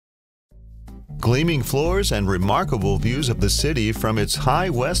Gleaming floors and remarkable views of the city from its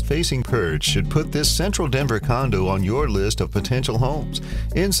high west-facing perch should put this central Denver condo on your list of potential homes.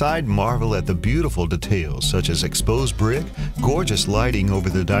 Inside, marvel at the beautiful details such as exposed brick, gorgeous lighting over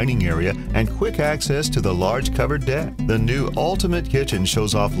the dining area, and quick access to the large covered deck. The new ultimate kitchen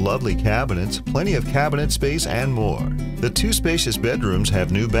shows off lovely cabinets, plenty of cabinet space, and more. The two spacious bedrooms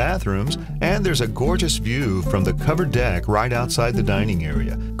have new bathrooms, and there's a gorgeous view from the covered deck right outside the dining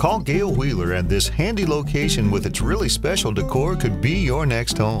area. Call Gail Wheeler, and this handy location with its really special decor could be your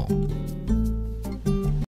next home.